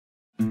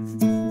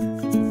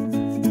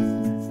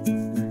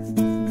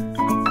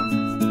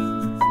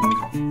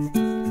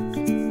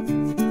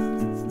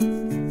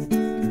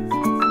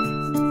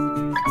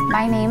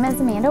is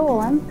Amanda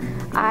Wollam.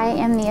 I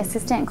am the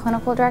Assistant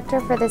Clinical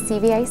Director for the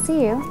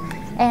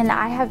CVICU, and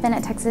I have been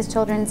at Texas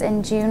Children's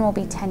in June will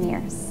be 10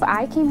 years.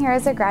 I came here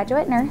as a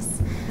graduate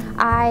nurse.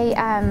 I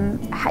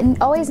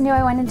always knew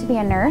I wanted to be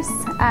a nurse,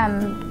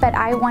 but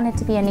I wanted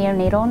to be a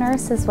neonatal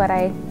nurse is what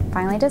I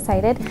finally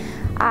decided.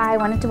 I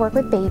wanted to work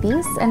with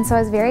babies, and so I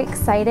was very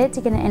excited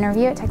to get an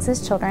interview at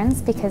Texas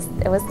Children's because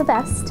it was the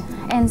best.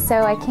 And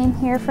so I came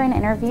here for an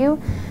interview.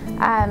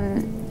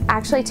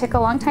 Actually took a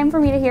long time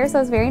for me to hear, so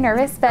I was very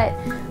nervous, but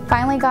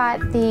finally got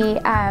the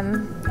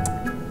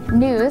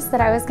news that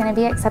I was going to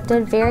be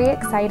accepted, very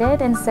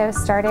excited, and so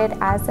started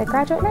as a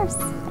graduate nurse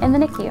in the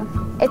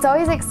NICU. It's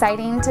always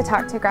exciting to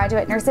talk to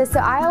graduate nurses, so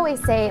I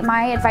always say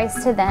my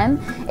advice to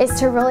them is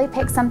to really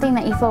pick something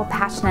that you feel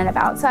passionate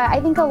about. So I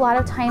think a lot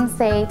of times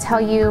they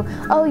tell you,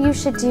 oh, you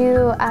should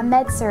do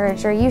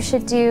med-surg, or you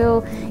should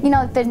do,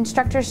 the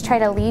instructors try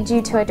to lead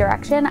you to a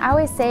direction. I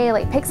always say,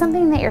 pick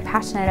something that you're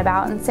passionate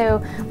about, and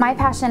so my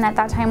passion at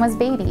that time was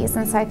babies,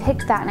 and so I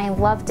picked that and I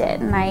loved it,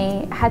 and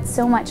I had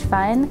so much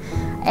fun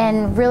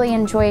and really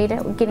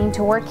enjoyed getting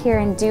to work here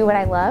and do what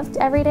I loved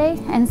every day.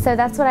 And so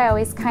that's what I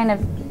always kind of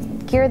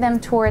gear them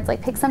towards,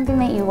 pick something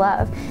that you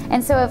love.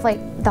 And so if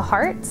the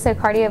heart, so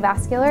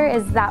cardiovascular,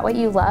 is that what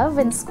you love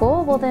in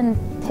school? Well, then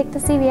pick the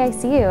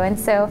CVICU. And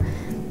so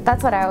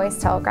that's what I always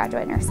tell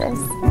graduate nurses.